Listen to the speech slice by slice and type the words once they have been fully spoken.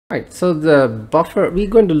Right, so the buffer, we're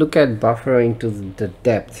going to look at buffer into the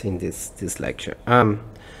depth in this lecture.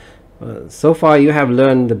 So far you have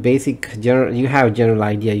learned the basic you have general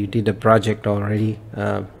idea, you did a project already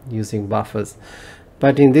using buffers,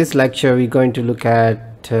 but in this lecture we're going to look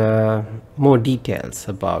at more details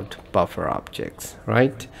about buffer objects,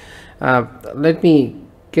 right? Let me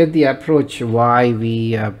get the approach why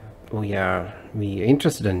we are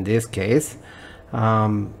interested in this case.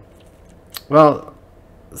 Well,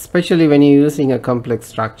 especially when you're using a complex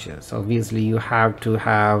structure, so obviously you have to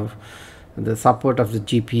have the support of the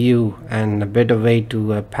GPU and a better way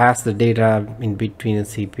to pass the data in between a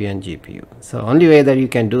CPU and GPU. So only way that you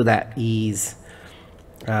can do that is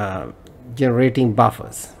generating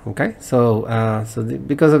buffers. Okay, so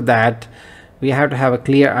because of that we have to have a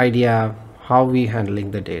clear idea how we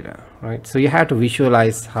handling the data, right? So you have to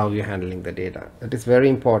visualize how you're handling the data. That is very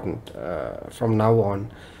important from now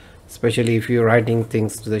on, especially if you're writing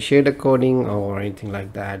things to the shader coding or anything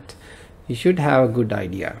like that. You should have a good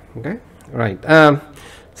idea. Okay, right.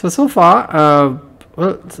 So far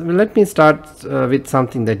well, so let me start with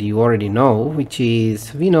something that you already know, which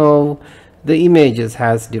is we know the images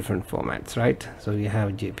has different formats, right? So we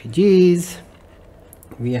have JPGs,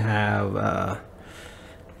 we have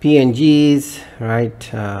PNGs, right?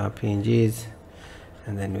 PNGs,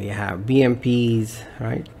 and then we have BMPs,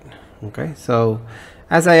 right? Okay, so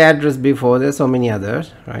as I addressed before, there's so many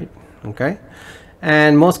others, right? Okay,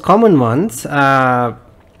 and most common ones,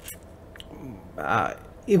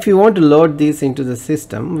 if you want to load this into the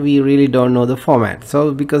system, we really don't know the format.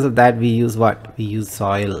 So because of that, we use what? We use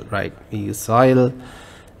soil, right? We use soil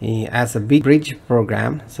as a bridge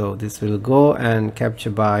program. So this will go and capture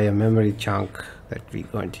by a memory chunk that we're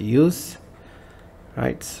going to use,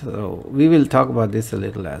 right? So we will talk about this a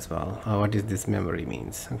little as well, what is this memory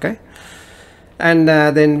means. Okay, and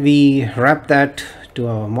then we wrap that to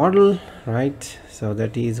our model, right? So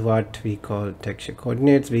that is what we call texture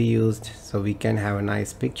coordinates we used, so we can have a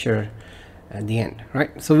nice picture at the end,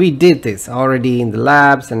 right? So we did this already in the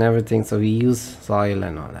labs and everything, so we use soil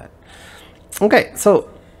and all that. Okay, so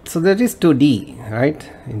that is 2D, right?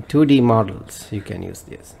 In 2D models you can use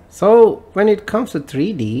this. So when it comes to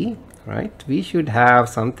 3D, right, we should have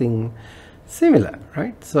something similar,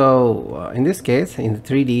 right? So in this case, in the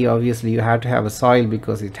 3D, obviously you have to have a soil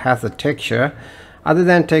because it has a texture. Other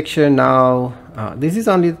than texture, now this is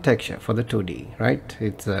only the texture for the 2D, right?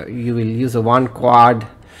 It's you will use a one quad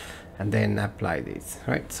and then apply this,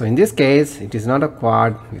 right? So in this case it is not a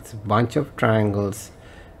quad, it's a bunch of triangles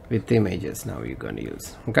with images now you're going to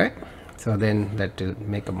use. Okay, so then that will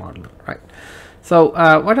make a model, right? So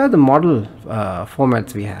what are the model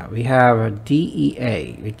formats we have? We have a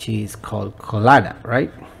DEA, which is called Collada,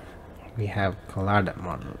 right? We have Collada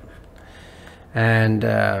model, and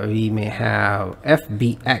we may have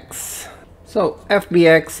FBX. So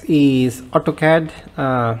FBX is AutoCAD.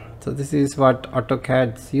 So this is what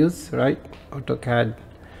AutoCAD's use, right? AutoCAD,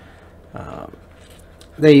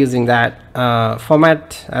 they're using that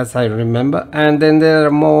format as I remember. And then there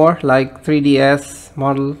are more like 3ds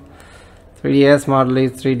model. 3ds model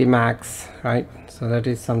is 3D Max, right? So that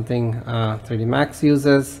is something 3D Max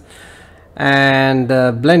uses. And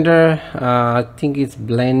Blender, I think it's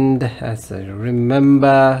Blend as I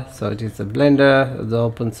remember, so it is a Blender, the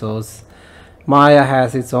open source. Maya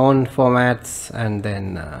has its own formats, and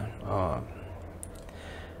then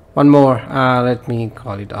one more, let me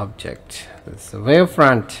call it object. This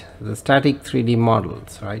Wavefront, the static 3D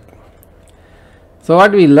models, right? So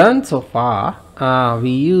what we learned so far,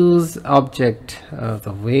 we use object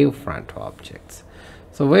the wavefront objects.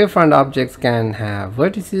 So wavefront objects can have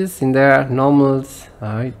vertices in their normals,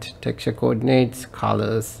 right? Texture coordinates,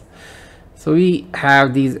 colors. So we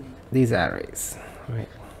have these arrays, right?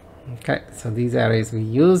 Okay, so these arrays we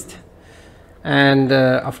used, and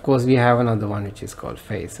of course we have another one which is called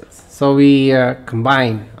faces. So we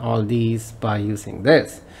combine all these by using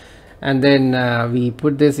this, and then we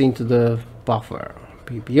put this into the buffer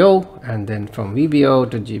VBO, and then from VBO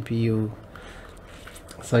to GPU,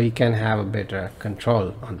 so you can have a better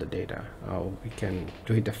control on the data, or we can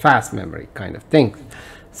do it a fast memory kind of thing.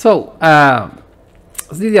 So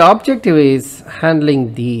the objective is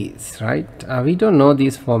handling these, right? We don't know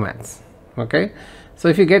these formats. Okay, so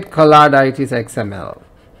if you get Collada, it is XML,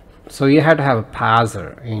 so you have to have a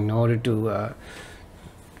parser in order to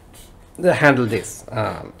handle this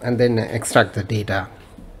and then extract the data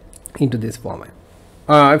into this format.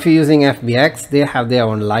 If you're using FBX, they have their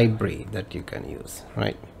own library that you can use,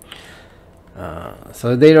 right?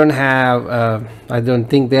 So they don't have I don't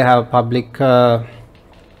think they have public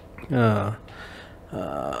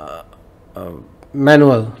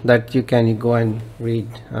manual that you can go and read.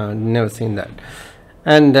 Never seen that.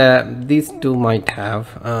 And these two might have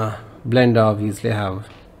Blender obviously have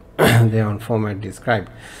their own format described.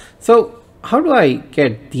 So how do I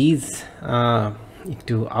get these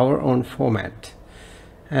into our own format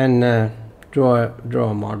and draw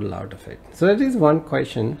a model out of it? So that is one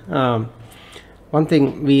question, one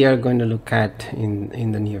thing we are going to look at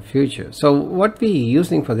in the near future. So what we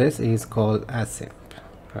using for this is called ASIMP,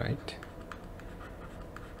 right?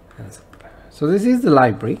 ASIMP. So this is the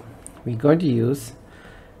library we're going to use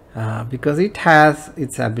because it has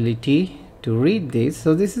its ability to read this.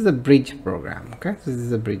 So this is a bridge program. Okay, so this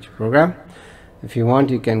is a bridge program. If you want,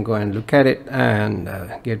 you can go and look at it and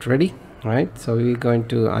get ready. Right, so I'm going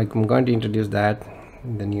to introduce that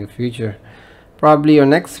in the near future. Probably your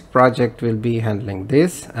next project will be handling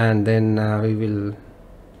this, and then we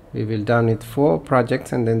will done with 4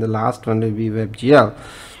 projects, and then the last one will be WebGL.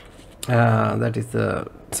 That is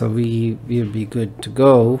so we will be good to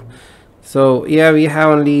go. So yeah, we have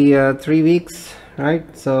only 3 weeks, right?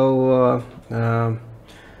 So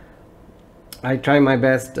I try my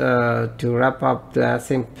best to wrap up the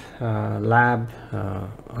ASIMP lab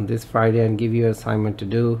on this Friday and give you an assignment to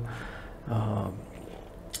do.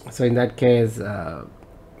 So in that case,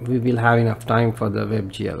 we will have enough time for the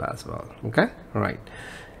WebGL as well. Okay, all right.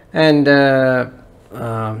 And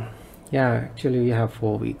yeah, actually we have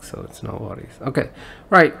 4 weeks, so it's no worries. Okay,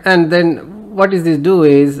 right. And then what does this do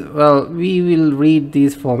is, well, we will read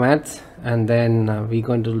these formats, and then we're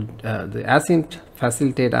going to the ASIMP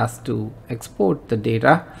facilitate us to export the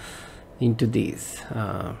data into these.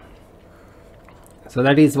 So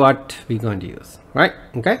that is what we're going to use, right?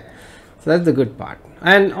 Okay, so that's the good part.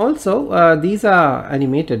 And also these are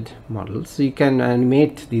animated models, so you can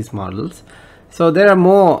animate these models. So there are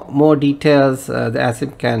more details the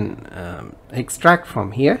ASIMP can extract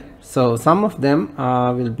from here. So some of them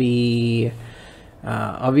will be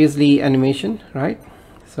obviously animation, right?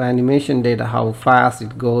 So animation data, how fast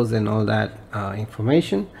it goes and all that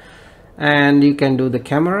information. And you can do the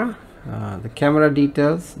camera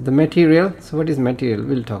details, the material. So what is material?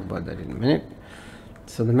 We'll talk about that in a minute.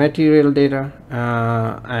 So the material data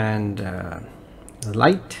and the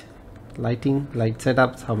light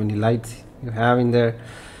setups, how many lights you have in there,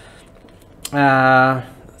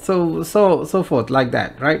 so forth, like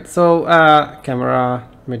that, right? So camera,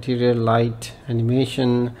 material, light,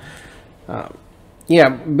 animation, yeah,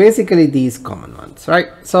 basically these common ones, right?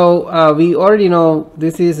 So we already know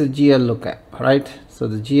this is a GL lookup, right? So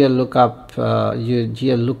the GL lookup,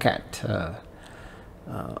 GL lookat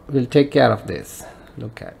will take care of this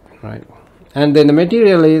lookat, right? And then the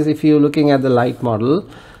material is, if you're looking at the light model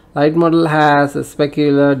has a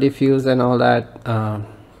specular, diffuse, and all that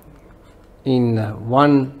in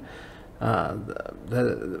one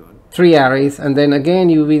the 3 arrays. And then again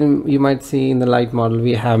you might see in the light model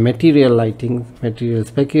we have material lighting, material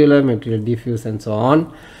specular, material diffuse, and so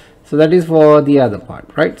on. So that is for the other part,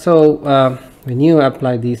 right? So when you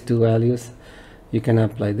apply these 2 values, you can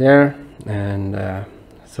apply there, and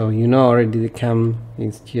so you know already the cam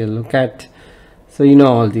is GL lookat. So you know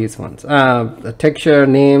all these ones, the texture,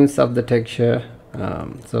 names of the texture,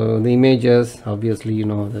 so the images, obviously you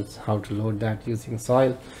know that's how to load that using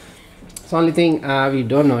soil. So only thing we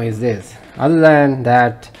don't know is this. Other than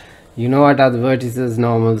that, you know what are the vertices,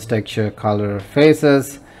 normals, texture, color,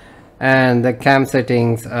 faces, and the cam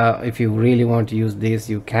settings. If you really want to use this,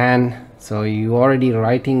 you can. So you already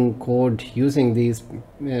writing code using these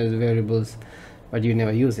variables, but you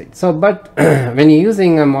never use it. So but when you're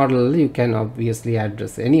using a model, you can obviously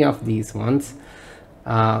address any of these ones.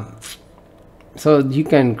 So you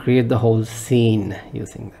can create the whole scene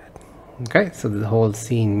using that. Okay, so the whole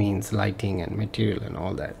scene means lighting and material and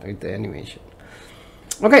all that with the animation.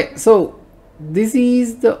 Okay, so this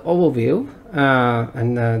is the overview,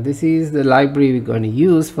 and this is the library we're going to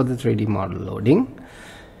use for the 3D model loading.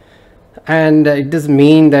 And it doesn't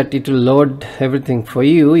mean that it will load everything for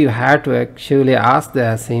you. You have to actually ask the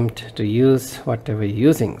ASIMP to use whatever you're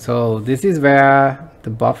using. So this is where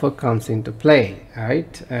the buffer comes into play,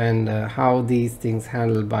 right? And how these things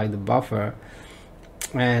handled by the buffer.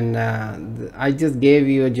 And I just gave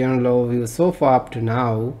you a general overview so far up to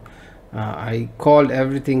now. I called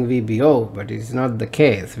everything VBO, but it's not the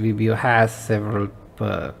case. VBO has several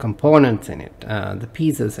components in it, the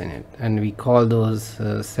pieces in it, and we call those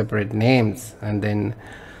separate names. And then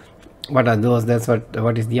what are those? That's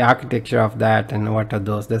what is the architecture of that, and what are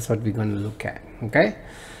those? That's what we're going to look at. Okay,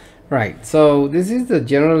 right. So this is the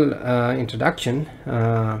general introduction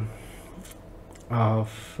of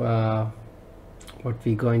what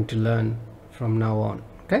we're going to learn from now on.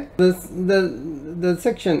 Okay, the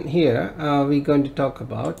section here we're going to talk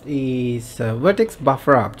about is vertex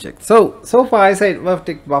buffer object. So far I said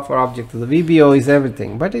vertex buffer object, the VBO is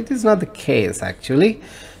everything, but it is not the case actually.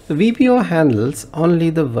 The VBO handles only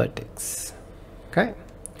the vertex, okay,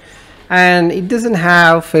 and it doesn't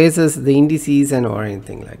have faces, the indices and or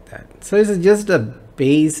anything like that. So it's just a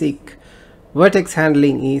basic vertex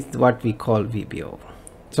handling is what we call VBO.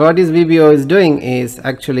 So what is VBO is doing is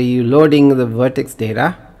actually you loading the vertex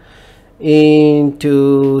data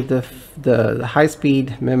into the high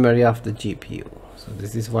speed memory of the GPU. So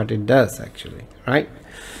this is what it does actually, right?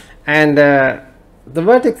 And the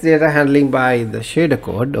vertex data handling by the shader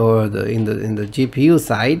code or in the GPU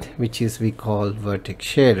side, which is we call vertex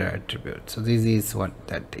shader attribute. So this is what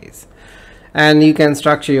that is. And you can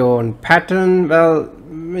structure your own pattern. Well,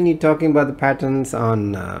 when you're talking about the patterns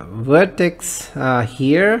on vertex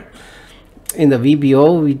here in the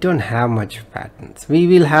VBO, we don't have much patterns. We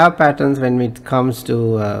will have patterns when it comes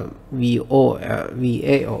to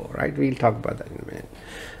VAO, right? We'll talk about that in a minute.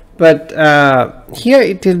 But here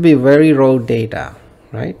it will be very raw data,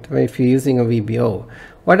 right? If you're using a VBO,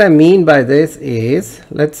 what I mean by this is,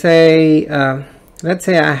 let's say I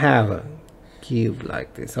have a cube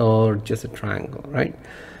like this or just a triangle, right?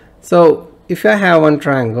 So if I have one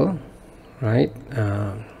triangle, right,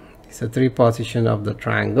 it's a 3 position of the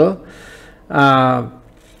triangle,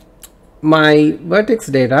 my vertex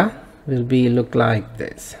data will be look like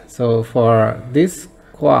this. So for this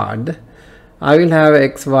quad I will have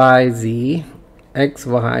XYZ,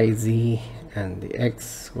 XYZ and the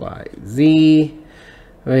XYZ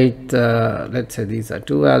with let's say these are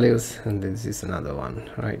 2 values and this is another one,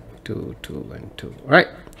 right? 2, 2 and 2, right?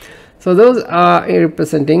 So those are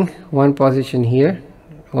representing one position here,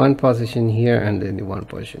 one position here, and then the one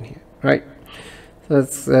position here, right? So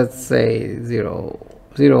let's say 0,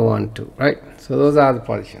 0, 1, 2, right? So those are the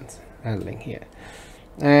positions handling here.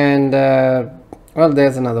 And well,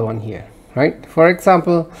 there's another one here, right? For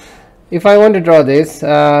example, if I want to draw this,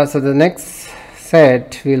 so the next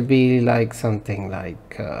set will be like something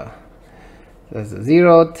like there's a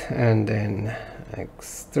 0th and then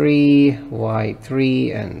x3,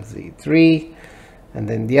 y3 and z3, and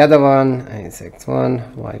then the other one is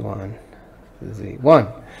x1, y1,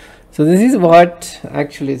 z1. So this is what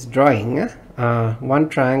actually is drawing one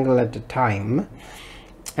triangle at a time,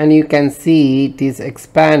 and you can see it is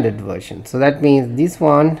expanded version. So that means this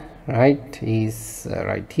one, right, is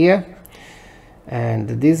right here, and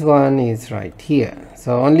this one is right here.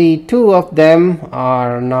 So only 2 of them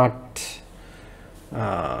are not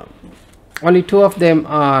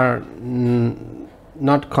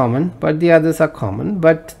not common, but the others are common.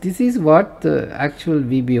 But this is what the actual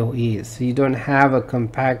VBO is. So you don't have a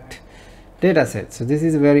compact data set. So this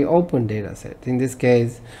is a very open data set. In this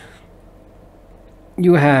case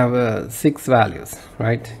you have 6 values,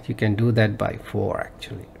 right? You can do that by 4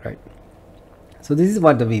 actually, right? So this is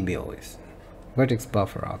what the VBO is, vertex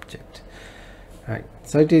buffer object, right?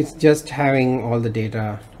 So it is just having all the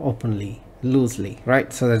data openly, loosely,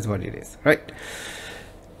 right? So that's what it is, right?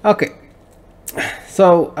 Okay,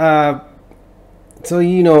 so so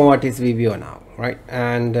you know what is VBO now, right?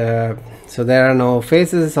 And so there are no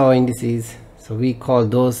faces or indices, so we call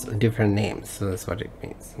those different names. So that's what it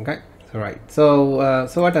means. Okay, so right, so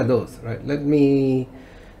so what are those, right? Let me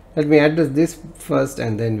address this first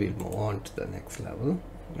and then we'll move on to the next level,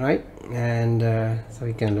 right? And so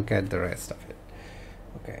we can look at the rest of it.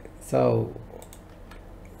 Okay, so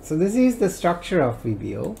this is the structure of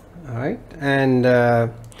VBO, all right? And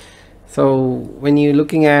so when you're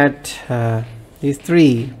looking at these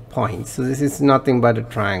 3 points, so this is nothing but a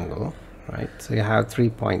triangle, right? So you have 3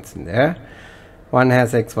 points in there. One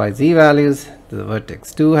has XYZ values, the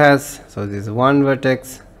vertex 2 has, so this is one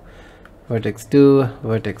vertex, vertex 2,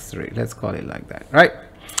 vertex 3, let's call it like that, right?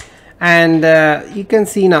 And you can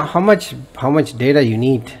see now how much data you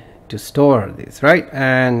need to store this, right?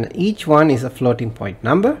 And each one is a floating point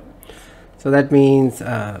number. So that means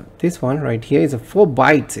this one right here is a 4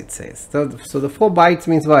 bytes, it says. So the 4 bytes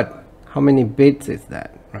means what? How many bits is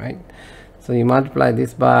that, right? So you multiply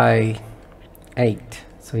this by 8,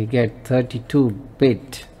 so you get 32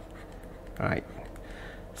 bit, right?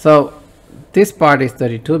 So this part is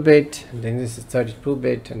 32 bit, and then this is 32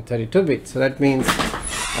 bit and 32 bit. So that means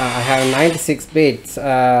I have 96 bits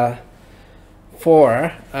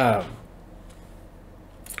for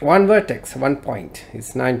one vertex, one point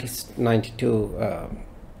is 96,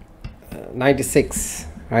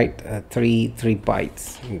 right? 3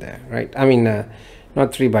 bytes in there, right? I mean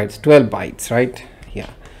not 3 bytes, 12 bytes, right? Yeah,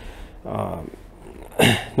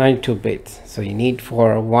 92 bits. So you need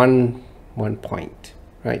for one point,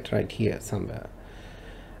 right here somewhere.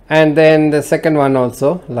 and then the second one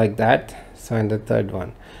also like that. So and the third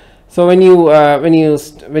one. So when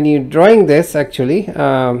you drawing this, actually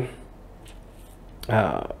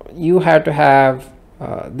you have to have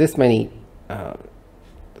this many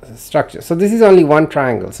structures. So this is only one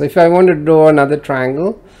triangle. So if I want to draw another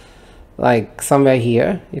triangle like somewhere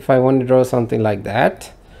here, if I want to draw something like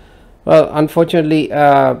that, well, unfortunately,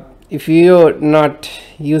 if you're not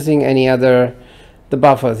using any other the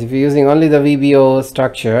buffers, if you're using only the VBO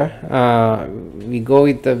structure, we go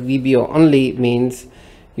with the VBO only, means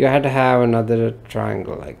you have to have another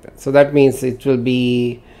triangle like that. So that means it will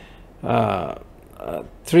be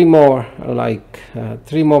three more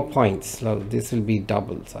points. So this will be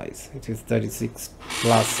double size. It is 36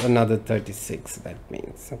 plus another 36. That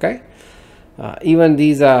means, okay, even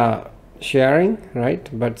these are sharing, right,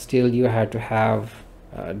 but still you have to have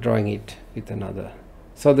drawing it with another.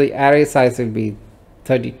 So the array size will be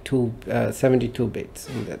 72 bits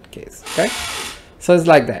in that case. Okay, so it's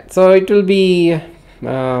like that. So it will be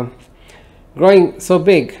growing so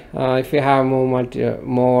big if you have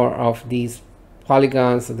more of these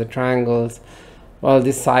polygons of the triangles. Well,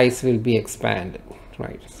 this size will be expanded,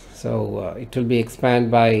 right? So it will be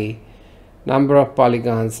expanded by number of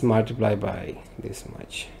polygons multiplied by this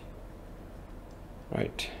much,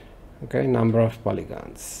 right? Okay, number of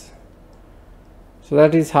polygons. So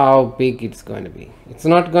that is how big it's going to be. It's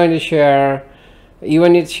not going to share,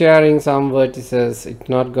 even it's sharing some vertices, it's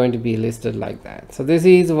not going to be listed like that. So this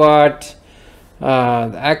is what the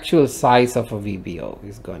actual size of a VBO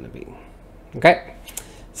is going to be. Okay,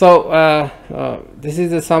 so this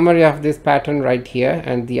is the summary of this pattern right here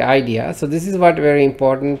and the idea. So this is what very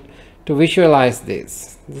important to visualize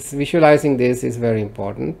this. Visualizing this is very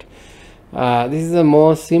important. This is the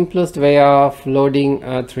most simplest way of loading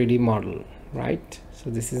a 3D model, right? So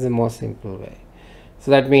this is the most simple way. So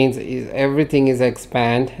that means everything is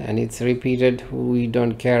expand and it's repeated. We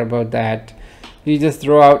don't care about that. You just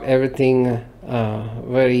throw out everything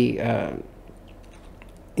very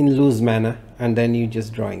in loose manner, and then you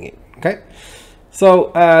just drawing it. Okay,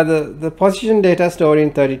 so the position data stored in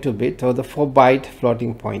 32-bit or the 4-byte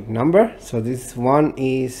floating point number. So this one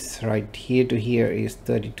is right here to here is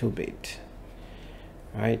 32-bit,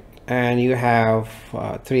 right? And you have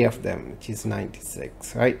 3 of them, which is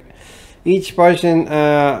 96, right? Each position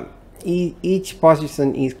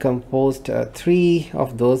is composed 3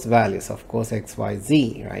 of those values, of course, x, y,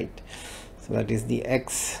 z, right? So that is the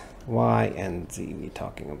x, y, and z we're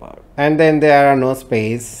talking about. And then there are no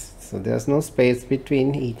space, so there's no space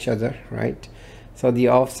between each other, right? So the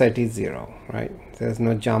offset is 0, right? There's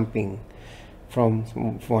no jumping from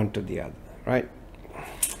one to the other, right?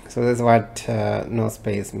 So that's what no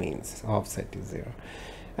space means. Offset is 0.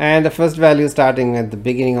 And the first value starting at the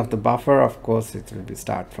beginning of the buffer, of course it will be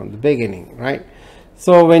start from the beginning, right?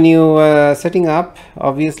 So when you setting up,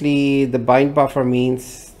 obviously the bind buffer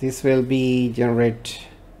means this will be generate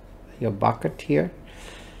your bucket here,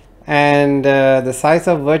 and the size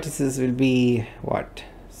of vertices will be what,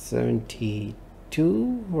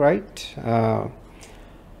 72, right?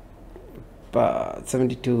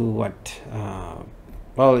 72 what,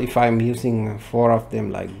 well, if I'm using 4 of them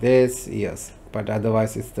like this, yes, but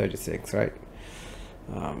otherwise it's 36, right?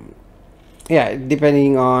 Yeah,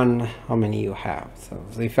 depending on how many you have. So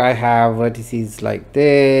if I have vertices like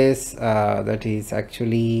this, that is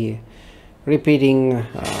actually repeating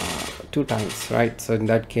 2 times, right? So in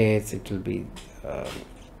that case it will be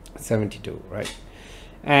 72, right?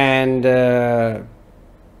 And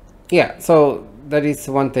yeah, so that is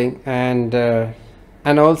one thing. And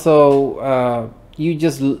also you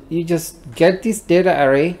just get this data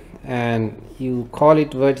array and you call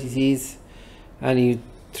it vertices and you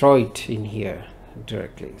throw it in here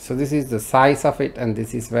directly. So this is the size of it, and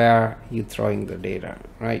this is where you throwing the data,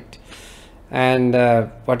 right? And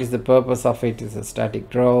what is the purpose of it is a static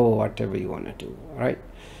draw, whatever you want to do, right?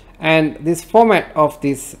 And this format of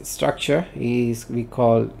this structure is we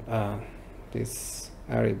call this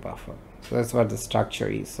array buffer. So that's what the structure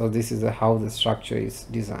is. So this is how the structure is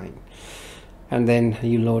designed, and then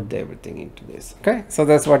you load everything into this. Okay, so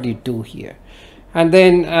that's what you do here. And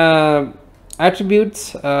then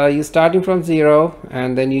attributes, you starting from 0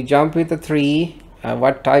 and then you jump with a 3.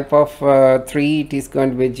 What type of 3? It is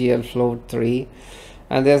going to be GL float 3,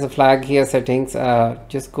 and there's a flag here settings.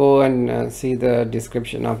 Just go and see the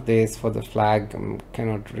description of this for the flag.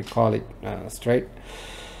 Cannot recall it straight.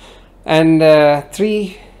 And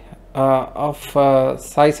 3 of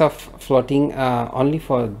size of floating only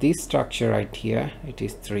for this structure right here, it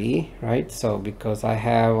is 3, right? So because I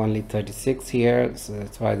have only 36 here, so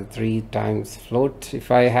that's why the 3 times float.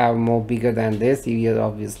 If I have more bigger than this,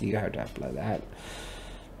 obviously you have to apply that.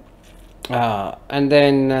 and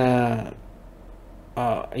then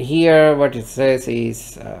here what it says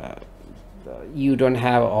is you don't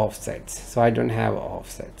have offsets, so I don't have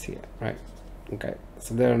offsets here, right? Okay,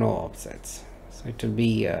 so there are no offsets, so it will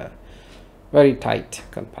be very tight,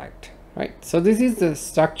 compact, right? So this is the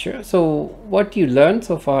structure. So what you learned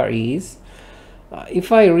so far is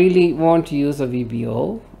if I really want to use a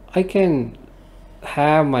VBO, I can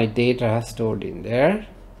have my data stored in there,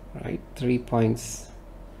 right? 3 points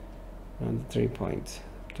and 3 points,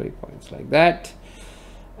 3 points like that,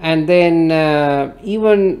 and then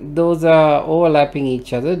even those are overlapping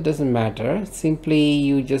each other, it doesn't matter. Simply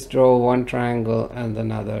you just draw one triangle and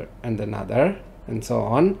another and another and so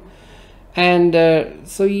on, and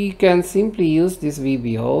so you can simply use this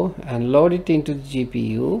VBO and load it into the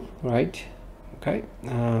GPU, right? Okay,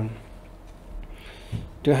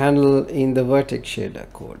 to handle in the vertex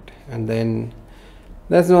shader code, and then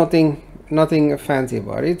there's nothing fancy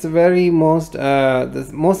about it. It's very the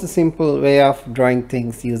most simple way of drawing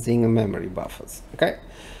things using a memory buffers. Okay,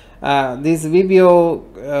 this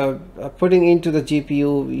VBO putting into the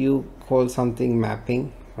GPU, you call something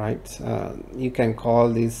mapping, right? You can call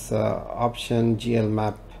this option GL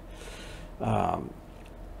map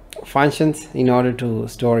functions in order to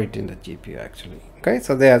store it in the GPU actually. Okay,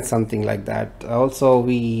 so there's something like that. Also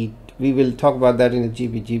we will talk about that in the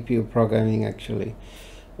GPU programming actually.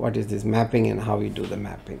 What is this mapping and how we do the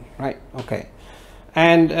mapping, right? Okay,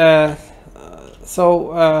 and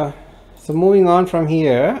so moving on from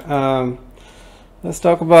here, let's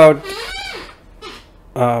talk about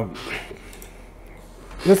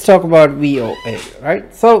VOA,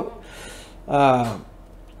 right? So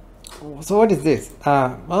what is this?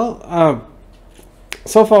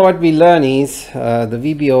 So far what we learn is the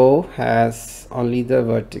VBO has only the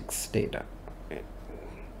vertex data.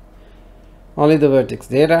 Only the vertex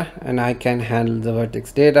data, and I can handle the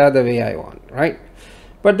vertex data the way I want, right?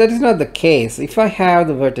 But that is not the case. If I have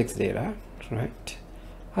the vertex data, right,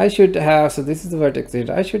 I should have, so this is the vertex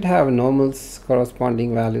data, I should have normals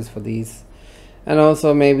corresponding values for these, and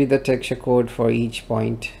also maybe the texture code for each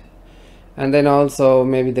point, and then also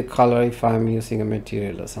maybe the color if I'm using a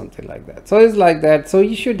material or something like that. So it's like that. So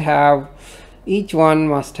you should have, each one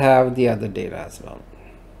must have the other data as well,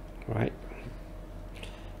 right?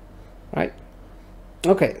 Right.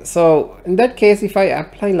 Okay, so in that case, if I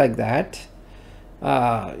apply like that,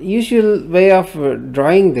 usual way of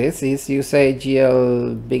drawing this is you say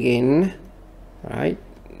GL begin, right,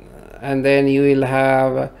 and then you will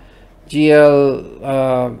have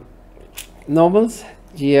GL normals,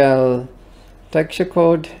 GL texture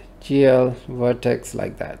code, GL vertex,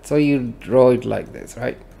 like that. So you draw it like this,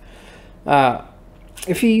 right?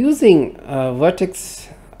 If you're using a vertex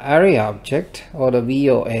array object or the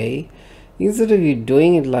VOA, instead of you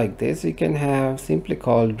doing it like this, you can have simply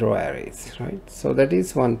called draw arrays, right? So that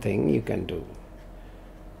is one thing you can do,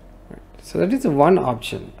 right? So that is one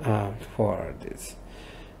option for this.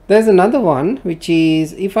 There's another one, which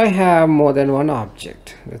is if I have more than one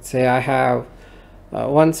object. Let's say I have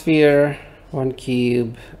one sphere, one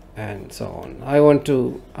cube, and so on. I want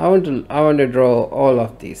to draw all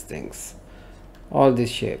of these things, all these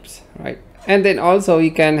shapes, right? And then also you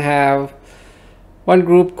can have one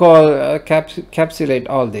group called capsulate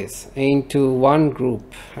all this into one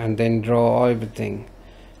group and then draw everything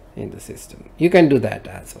in the system. You can do that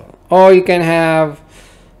as well, or you can have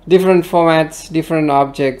different formats, different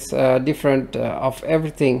objects, different of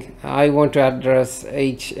everything. I want to address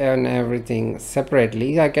each and everything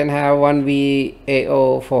separately. I can have one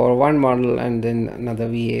VAO for one model and then another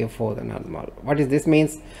VAO for another model. What does this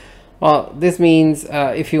means? Well, this means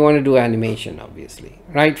if you want to do animation, obviously,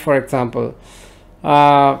 right? For example,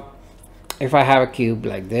 if I have a cube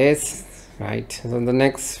like this, right, so in the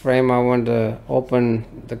next frame I want to open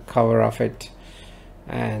the cover of it,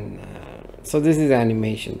 and so this is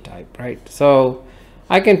animation type, right? So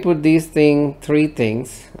I can put these three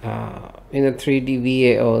things in a 3D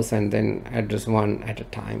VAOs and then address one at a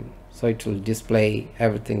time, so it will display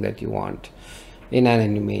everything that you want in an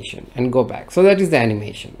animation and go back. So that is the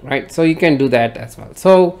animation, right? So you can do that as well.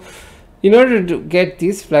 So in order to get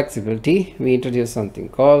this flexibility, we introduce something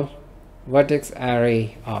called vertex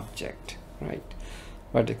array object, right?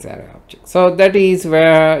 Vertex array object. So that is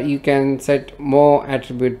where you can set more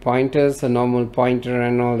attribute pointers, a normal pointer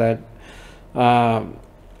and all that,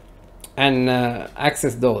 and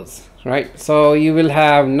access those, right? So you will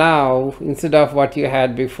have now, instead of what you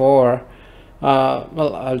had before,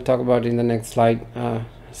 well, I'll talk about in the next slide.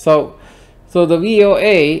 So the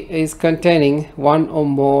VOA is containing one or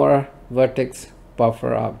more vertex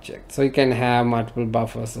buffer object. So you can have multiple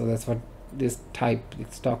buffers. So that's what this type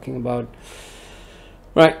is talking about.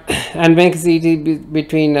 right, and makes it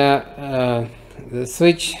between the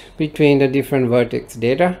switch between the different vertex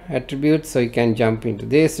data attributes. So you can jump into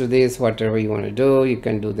this or this, whatever you want to do, you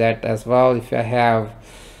can do that as well. If you have,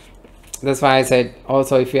 that's why I said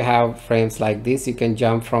also if you have frames like this, you can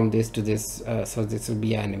jump from this to this. So this will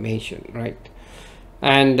be animation, right?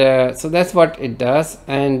 And so that's what it does.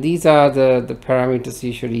 And these are the parameters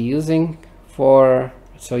usually using for,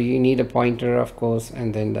 so you need a pointer, of course,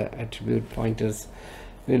 and then the attribute pointers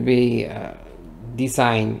will be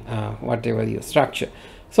design whatever your structure.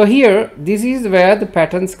 So here, this is where the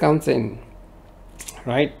patterns comes in,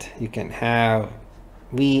 right? You can have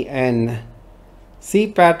VNC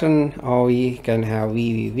pattern, or we can have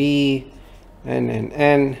VVV,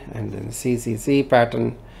 NNN, and then CCC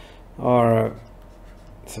pattern, or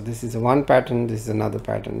so this is one pattern, this is another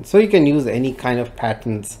pattern. So you can use any kind of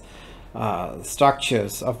patterns,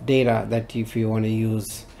 structures of data that if you want to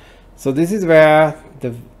use. So this is where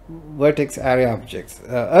the vertex array objects,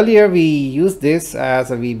 earlier we used this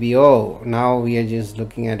as a VBO, now we are just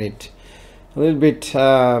looking at it a little bit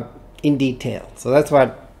in detail. So that's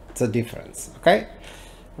what the difference. Okay,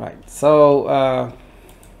 right, so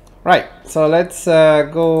so let's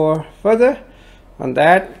go further on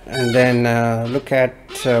that and then look at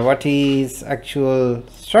what is actual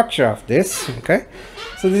structure of this. Okay,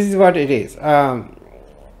 so this is what it is.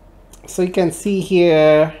 So you can see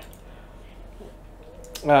here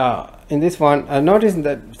in this one, notice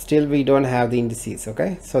that still we don't have the indices.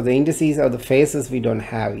 Okay, so the indices or the faces we don't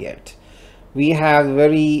have yet. We have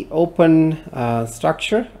very open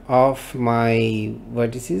structure of my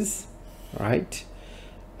vertices, right?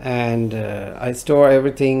 And I store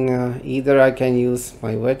everything, either I can use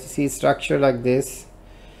my vertices structure like this,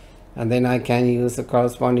 and then I can use the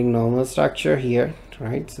corresponding normal structure here,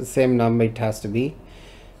 right? So same number it has to be,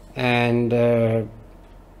 and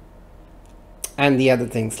the other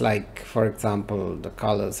things like, for example, the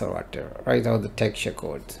colors or whatever, right, or the texture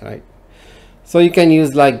codes, right? So you can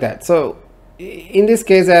use like that. So in this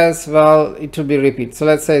case as well, it will be repeat. So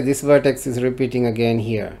let's say this vertex is repeating again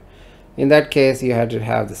here. In that case, you have to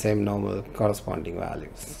have the same normal corresponding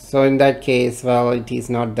values. So in that case, well, it is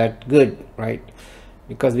not that good, right?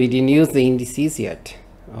 Because we didn't use the indices yet,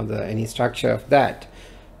 or any structure of that.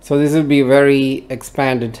 So this will be a very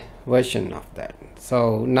expanded version of that.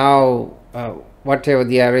 So now whatever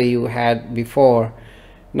the array you had before,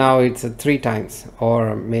 now it's 3 times,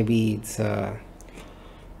 or maybe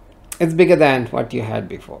it's bigger than what you had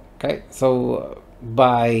before. Okay, so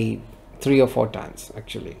by 3 or 4 times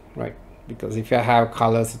actually, right? Because if I have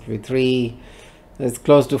colors, it will be 3. It's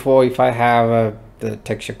close to 4 if I have the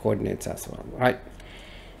texture coordinates as well, right?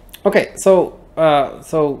 Okay, so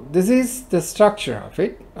so this is the structure of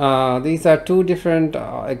it. These are 2 different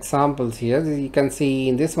examples here. You can see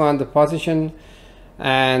in this one the position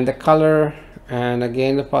and the color, and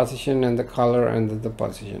again the position and the color and the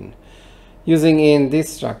position, using in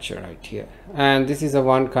this structure right here. And this is a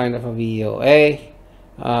one kind of a VAO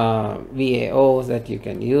that you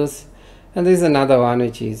can use, and this is another one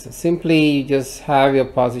which is simply you just have your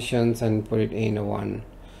positions and put it in a one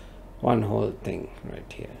whole thing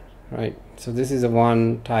right here, right? So this is a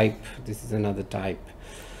one type, this is another type.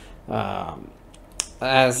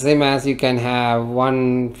 As same as you can have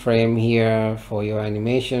one frame here for your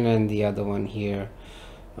animation and the other one here.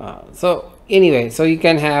 So anyway, so you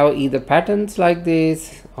can have either patterns like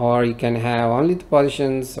this, or you can have only the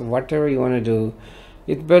positions, whatever you want to do.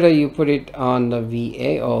 It's better you put it on the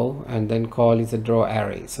VAO and then call it a draw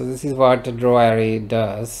array. So this is what a draw array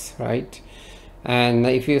does, right? And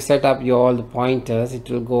if you set up all the pointers, it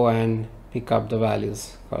will go and pick up the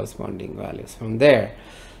values, corresponding values from there.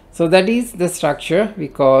 So that is the structure we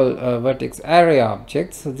call vertex array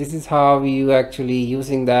objects. So this is how you actually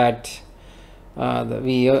using that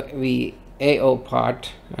the VAO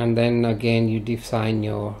part, and then again you define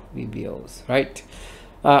your VBOs, right?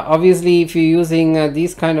 Obviously if you're using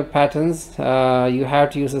these kind of patterns, you have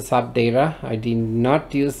to use a subdata. I did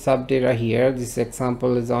not use subdata here. This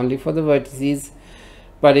example is only for the vertices,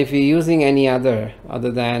 but if you're using any other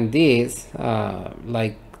than this,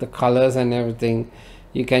 like the colors and everything,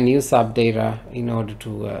 you can use subdata in order to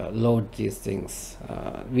load these things.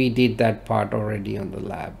 We did that part already on the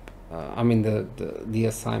lab, I mean the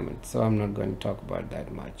assignment, so I'm not going to talk about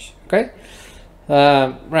that much. Okay,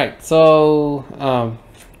 right, so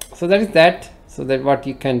so that is that. So that what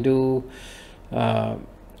you can do,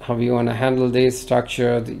 how you want to handle this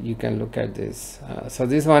structure, you can look at this. So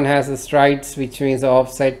this one has the strides, which means the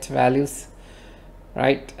offset values,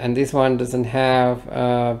 right? And this one doesn't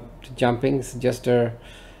have jumping, it's just the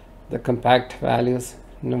compact values,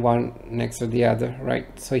 one next to the other,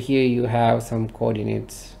 right? So here you have some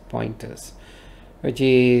coordinates pointers, which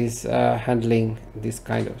is handling this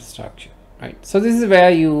kind of structure, right? So this is where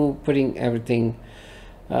you putting everything,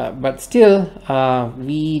 but still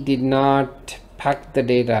we did not pack the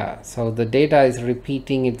data, so the data is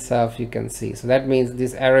repeating itself, you can see. So that means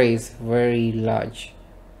this array is very large,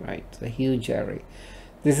 right? It's a huge array.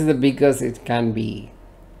 This is the biggest it can be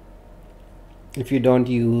if you don't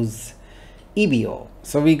use EBO.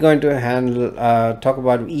 So we're going to handle talk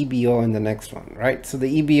about EBO in the next one, right? So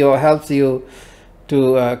the EBO helps you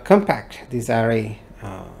to compact this array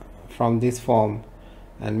from this form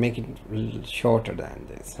and make it shorter than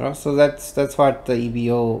this. So that's what the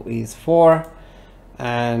EBO is for.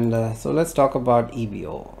 And so let's talk about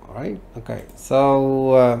EBO, right? Okay,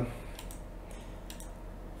 so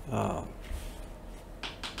so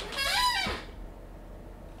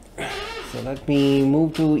let me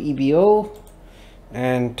move to EBO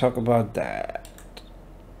and talk about that.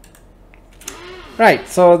 Right,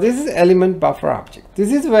 so this is element buffer object.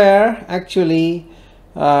 This is where actually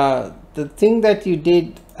the thing that you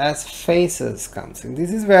did as faces comes in.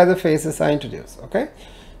 This is where the faces are introduced. Okay,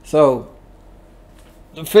 so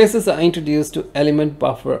the faces are introduced to element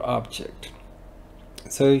buffer object.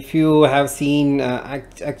 So if you have seen,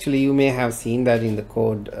 actually you may have seen that in the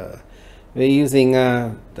code, we're using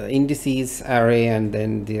the indices array, and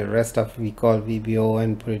then the rest of we call VBO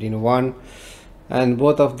and put it in one, and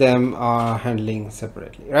both of them are handling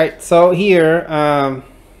separately, right? So here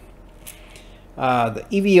the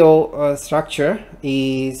EBO structure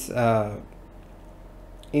is the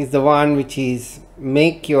one which is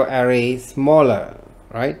make your array smaller,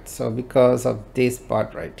 right? So because of this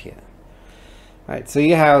part right here, right? So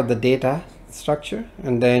you have the data structure,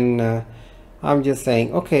 and then I'm just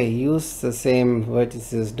saying, okay, use the same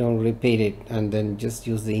vertices, don't repeat it, and then just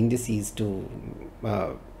use the indices to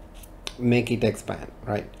make it expand,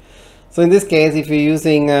 right? So in this case, if you're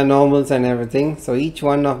using normals and everything, so each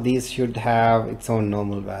one of these should have its own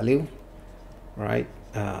normal value, right?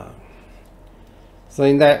 So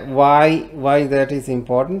in that, why that is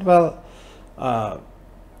important? Well,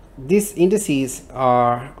 these indices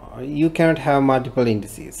are, you cannot have multiple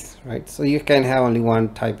indices, right? So you can have only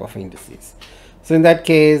one type of indices. So in that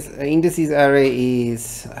case, indices array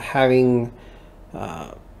is having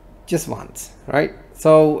just once, right?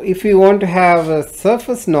 So if you want to have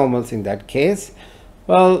surface normals in that case,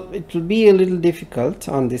 well, it will be a little difficult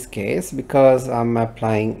on this case because I'm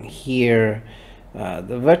applying here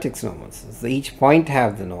the vertex normals. So each point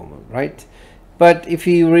have the normal, right? But if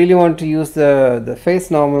you really want to use the face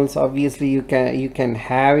normals, obviously you can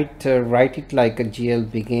have it write it like a GL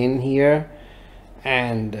begin here,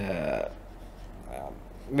 and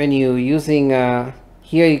when you using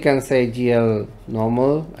here you can say GL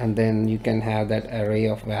normal, and then you can have that array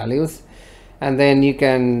of values, and then you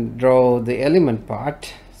can draw the element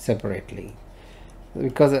part separately,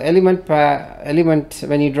 because the element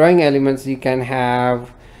when you're drawing elements, you can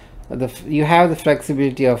have the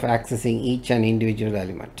flexibility of accessing each and individual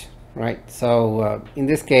element, right? So in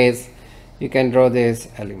this case you can draw this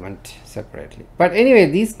element separately. But anyway,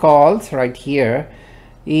 these calls right here,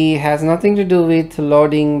 it has nothing to do with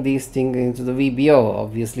loading these things into the VBO.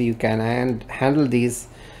 Obviously you can handle these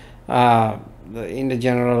in the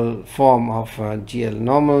general form of GL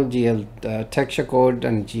normal, GL texture code,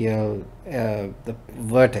 and GL the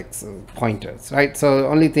vertex pointers, right? So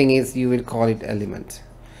only thing is you will call it element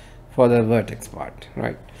for the vertex part,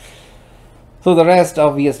 right? So the rest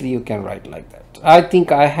obviously you can write like that. I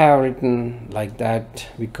think I have written like that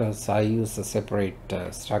because I use the separate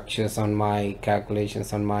structures on my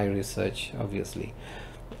calculations, on my research, obviously.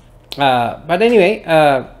 But anyway,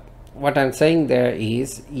 what I'm saying there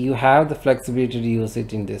is you have the flexibility to use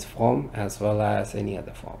it in this form as well as any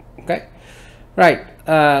other form. Okay, right.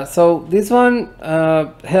 So this one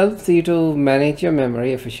helps you to manage your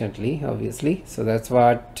memory efficiently, obviously. So that's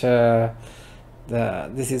what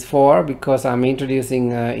this is for, because I'm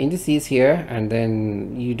introducing indices here, and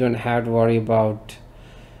then you don't have to worry about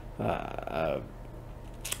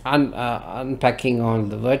unpacking all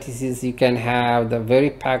the vertices. You can have the very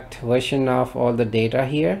packed version of all the data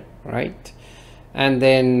here, right? And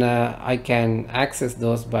then I can access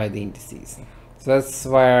those by the indices. So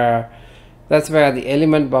that's where the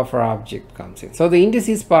element buffer object comes in. So the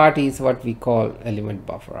indices part is what we call element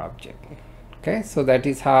buffer object. Okay, so that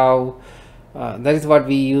is how that is what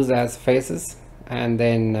we use as faces, and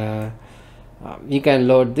then you can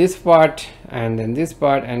load this part and then this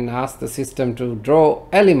part and ask the system to draw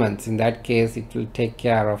elements. In that case it will take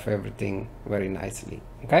care of everything very nicely.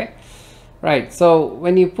 Okay, right. So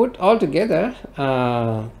when you put all together,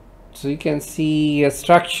 So you can see a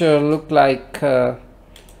structure look like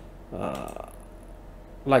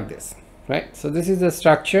this, right? So this is the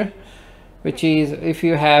structure, which is if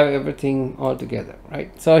you have everything all together,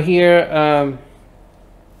 right? So here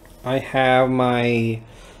I have my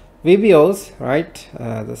VBOs, right?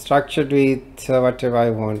 The structured with whatever I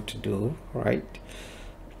want to do, right?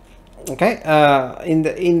 Okay.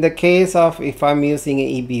 In the case of if I'm using an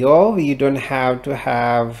EBO, you don't have to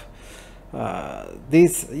have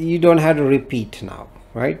this. You don't have to repeat now,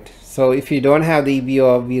 right? So if you don't have the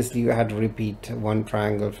EBO, obviously you have to repeat one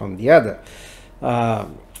triangle from the other.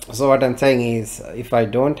 So what I'm saying is, if I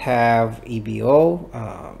don't have EBO,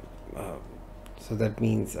 so that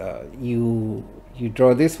means you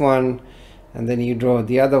draw this one and then you draw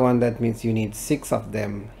the other one. That means you need 6 of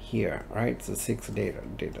them here, right? So 6 data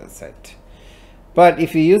set. But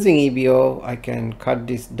if you're using EBO, I can cut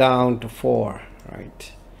this down to 4,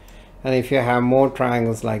 right? And if you have more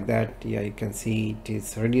triangles like that, yeah, you can see it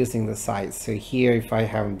is reducing the size. So here, if I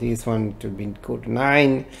have this one, it will be go to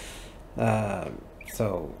 9.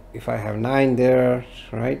 So if I have 9 there,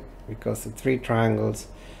 right, because the 3 triangles,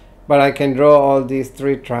 but I can draw all these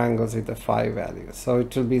 3 triangles with the 5 values. So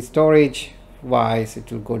it will be storage wise,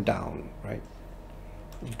 it will go down, right?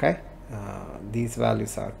 Okay, these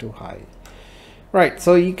values are too high, right?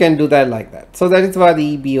 So you can do that like that. So that is why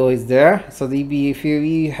the EBO is there. So the EBO, if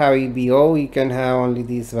you have EBO, you can have only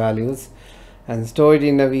these values and store it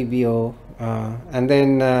in a VBO, and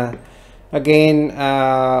then again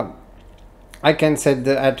I can set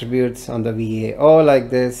the attributes on the VAO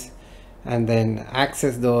like this, and then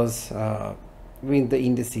access those with the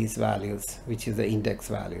indices values, which is the index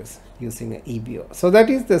values, using an EBO. So that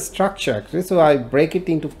is the structure actually. So I break it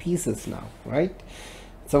into pieces now, right?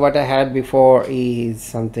 So what I had before is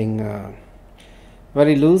something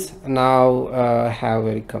very loose. Now I have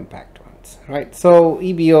very compact ones, right? So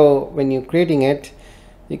EBO, when you're creating it,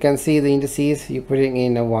 you can see the indices, you're putting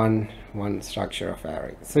in a one structure of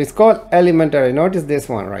array. So it's called elementary. Notice this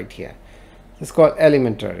one right here. It's called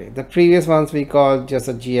elementary. The previous ones we called just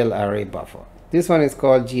a GL array buffer. This one is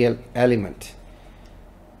called GL element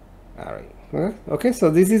array. Okay, so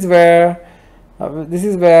this is where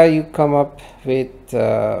you come up with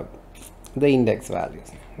the index values.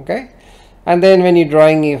 Okay, and then when you're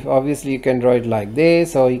drawing, if obviously you can draw it like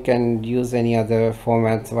this, or you can use any other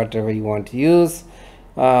formats, whatever you want to use.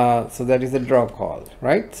 So that is the draw call,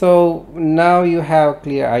 right? So now you have a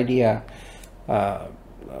clear idea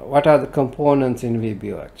what are the components in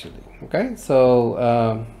VBO actually. Okay,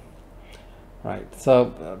 so right,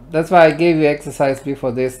 so that's why I gave you exercise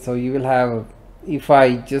before this, so you will have, if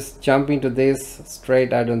I just jump into this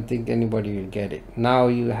straight, I don't think anybody will get it. Now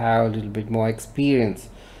you have a little bit more experience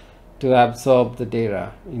to absorb the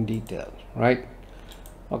data in detail, right?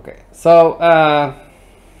 Okay, so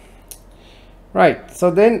right,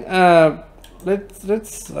 so then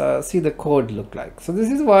let's see the code look like. So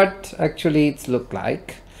this is what actually it's look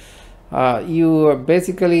like. You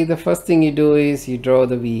basically, the first thing you do is you draw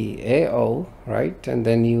the VAO, right? And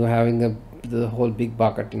then you having the whole big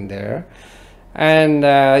bucket in there, and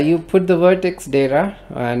you put the vertex data,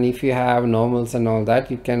 and if you have normals and all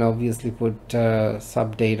that, you can obviously put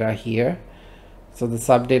sub data here. So the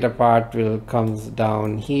sub data part will comes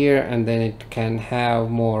down here, and then it can have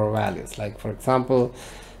more values. Like for example,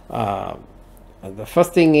 the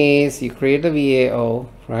first thing is you create a VAO,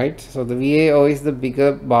 right? So the VAO is the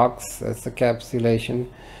bigger box, that's the encapsulation,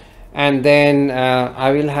 and then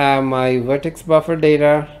I will have my vertex buffer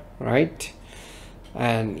data, right?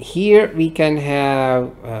 And here we can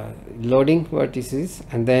have loading vertices,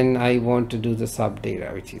 and then I want to do the sub data,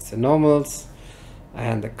 which is the normals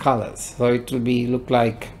and the colors. So it will be look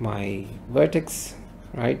like my vertex,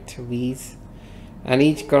 right, V's, and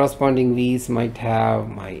each corresponding V's might have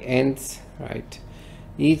my ends, right?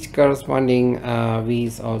 Each corresponding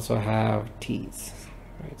V's also have T's,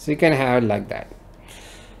 right? So you can have it like that.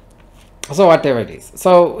 So whatever it is,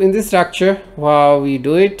 so in this structure, while we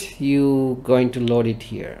do it, you going to load it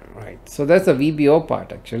here, right? So that's the VBO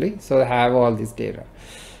part actually. So I have all this data,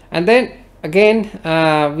 and then again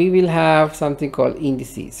we will have something called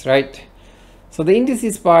indices, right? So the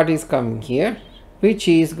indices part is coming here, which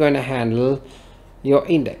is going to handle your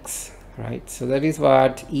index, right? So that is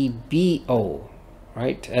what EBO,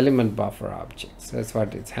 right, element buffer objects, that's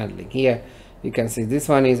what it's handling here. You can see this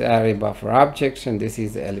one is array buffer objects, and this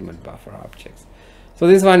is the element buffer objects. So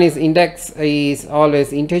this one is index is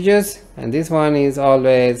always integers, and this one is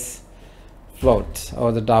always float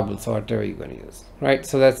or the doubles or whatever you're going to use, right?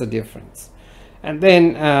 So that's the difference. And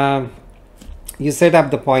then you set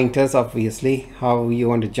up the pointers, obviously how you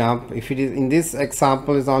want to jump. If it is in this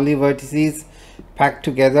example is only vertices, packed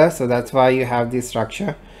together, so that's why you have this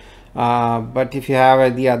structure. But if you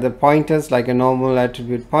have the other pointers like a normal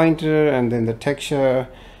attribute pointer and then the texture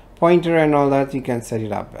pointer and all that, you can set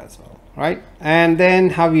it up as well, right? And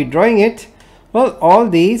then how you drawing it? Well, all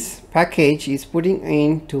these package is putting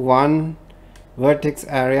into one vertex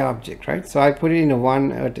array object, right? So I put it in a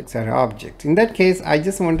one vertex array object. In that case, I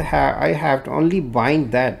just want to have, I have to only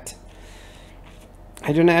bind that.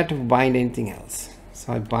 I don't have to bind anything else.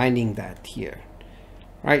 So I'm binding that here,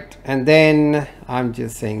 right? And then I'm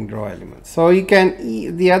just saying draw elements. So you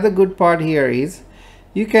can, the other good part here is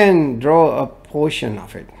you can draw a portion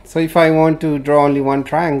of it. So if I want to draw only one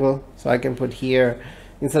triangle, so I can put here,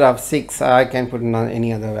 instead of 6, I can put in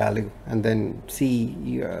any other value, and then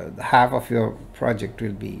see half of your project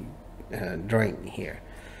will be drawing here.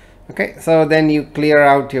 Okay, so then you clear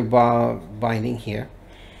out your binding here,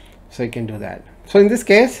 so you can do that. So in this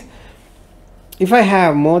case, if I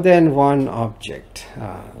have more than one object,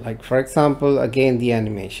 like for example, again the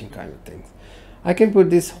animation kind of things, I can put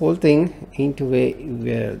this whole thing into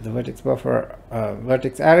the vertex buffer,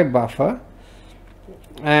 vertex array buffer,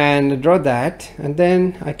 and draw that, and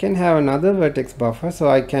then I can have another vertex buffer, so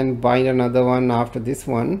I can bind another one after this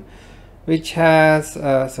one, which has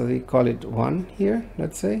so we call it 1 here,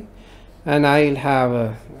 let's say, and I will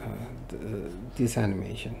have this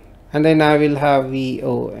animation, and then I will have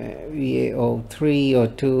VAO 3 or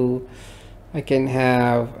 2. I can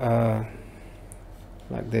have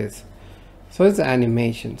like this, so it's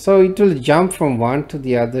animation, so it will jump from one to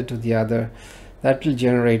the other to the other. That will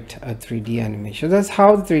generate a 3D animation. That's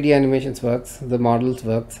how the 3D animations works, the models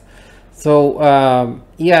works. So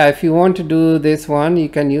yeah, if you want to do this one, you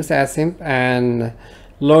can use async and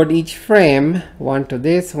load each frame, one to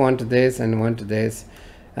this, one to this, and one to this,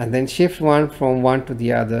 and then shift one from one to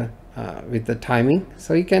the other with the timing.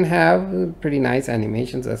 So you can have pretty nice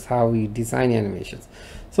animations. That's how we design animations.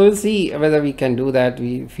 So we'll see whether we can do that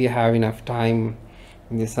if we have enough time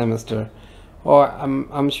in this semester. Or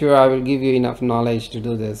I'm sure I will give you enough knowledge to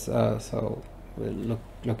do this, so we're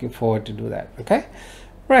looking forward to do that. Okay,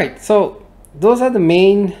 right, so those are the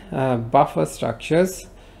main buffer structures.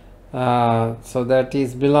 So that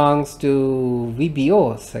is belongs to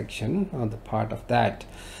VBO section, or the part of that,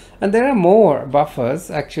 and there are more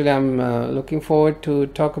buffers. Actually, I'm looking forward to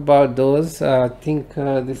talk about those. I think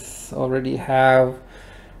this already have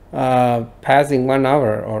passing 1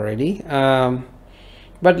 hour already.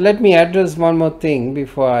 But let me address one more thing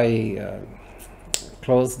before I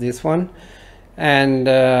close this one, and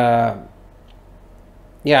yeah,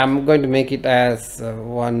 I'm going to make it as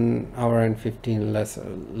 1 hour and 15 less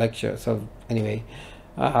lecture. So anyway,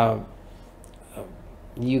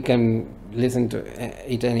 you can listen to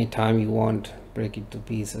it any time you want, break it to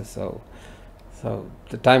pieces, so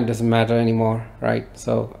the time doesn't matter anymore, right?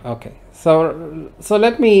 So okay, so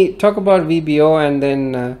let me talk about VBO and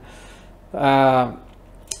then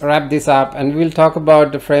wrap this up, and we'll talk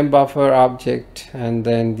about the frame buffer object and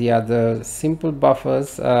then the other simple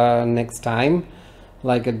buffers next time,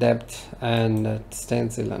 like a depth and a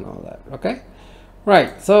stencil and all that. Okay,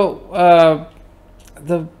 right, so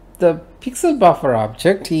the pixel buffer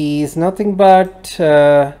object is nothing but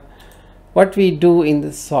what we do in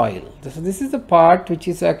the soil. This is the part which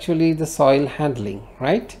is actually the soil handling,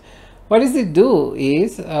 right? What does it do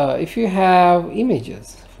is if you have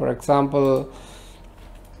images, for example,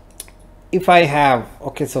 if I have,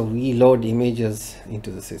 okay, so we load images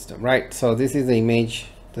into the system, right? So this is the image,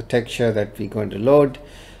 the texture that we're going to load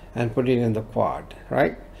and put it in the quad,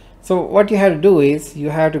 right? So what you have to do is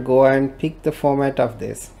you have to go and pick the format of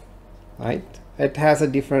this, right? It has a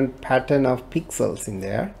different pattern of pixels in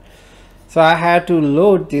there. So I had to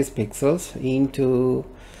load these pixels into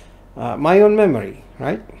my own memory,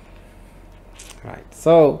 right? Right.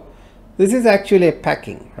 So this is actually a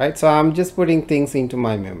packing, right? So I'm just putting things into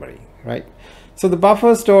my memory, right? So the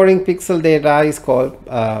buffer storing pixel data is called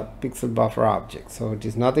pixel buffer object. So it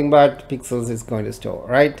is nothing but pixels is going to store,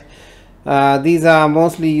 right? These are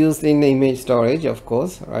mostly used in image storage, of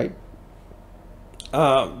course, right?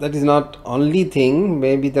 That is not only thing,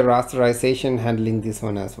 maybe the rasterization handling this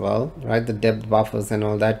one as well, right? The depth buffers and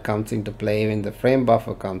all that comes into play when the frame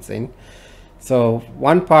buffer comes in. So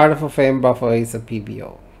one part of a frame buffer is a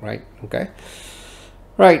PBO, right? Okay.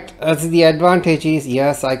 Right, as the advantage is,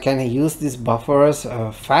 yes, I can use these buffers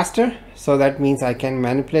faster. So that means I can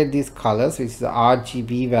manipulate these colors, which is the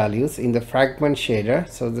RGB values, in the fragment shader.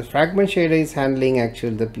 So the fragment shader is handling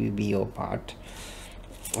actually the PBO part,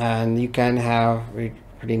 and you can have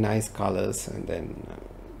pretty nice colors and then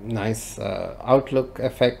nice outlook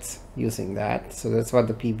effects using that. So that's what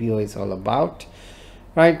the PBO is all about,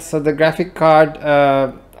 right? So the graphic card,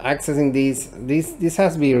 accessing these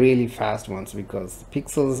has to be really fast ones, because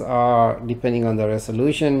pixels are depending on the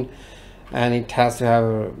resolution, and it has to have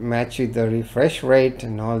a match with the refresh rate,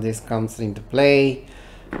 and all this comes into play.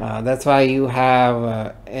 That's why you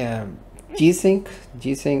have G-Sync.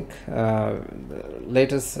 The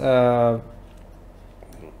latest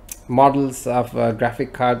models of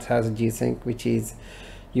graphic cards has a G-Sync, which is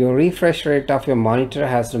your refresh rate of your monitor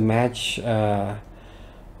has to match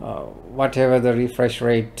whatever the refresh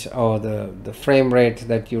rate or the frame rate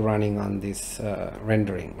that you're running on this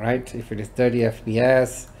rendering, right? If it is 30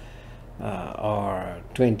 FPS or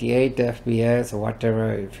 28 FPS or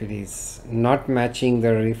whatever, if it is not matching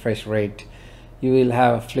the refresh rate, you will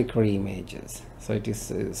have flickery images. So it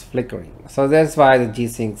is flickering. So that's why the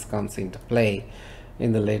G-Sync comes into play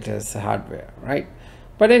in the latest hardware, right?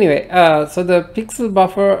 But anyway, so the pixel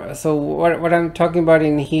buffer, so what I'm talking about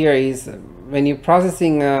in here is when you're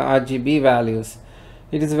processing RGB values,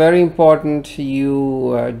 it is very important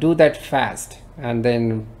you do that fast and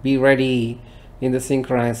then be ready in the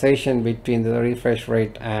synchronization between the refresh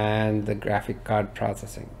rate and the graphic card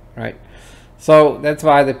processing, right? So that's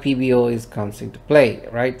why the PBO comes into play,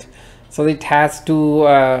 right? So it has two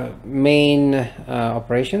main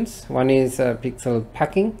operations. One is pixel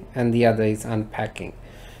packing and the other is unpacking,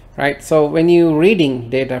 right? So when you're reading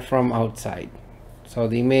data from outside, so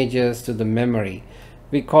the images to the memory,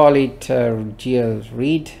 we call it GL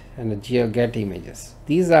read and the GL get images.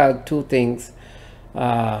 These are two things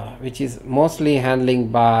which is mostly handling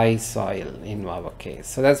by soil in our case.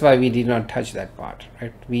 So that's why we did not touch that part,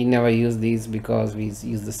 right? We never use these because we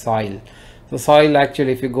use the soil. The soil,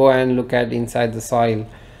 actually, if you go and look at inside the soil,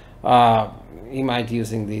 you might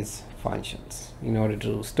using these functions in order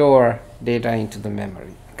to store data into the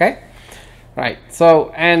memory. Okay, right?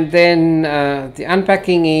 So and then the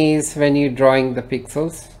unpacking is when you're drawing the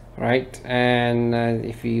pixels, right? And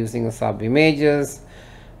if you're using a sub images,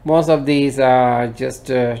 most of these are just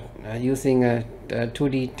using a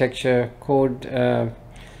 2D texture code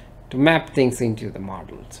to map things into the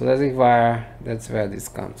model. So that's where this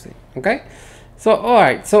comes in. Okay, so all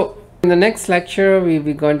right, so in the next lecture we'll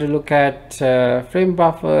be going to look at frame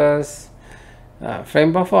buffers,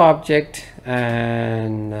 frame buffer object,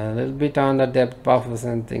 and a little bit on the depth buffers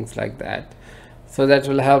and things like that. So that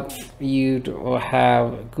will help you to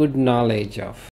have good knowledge of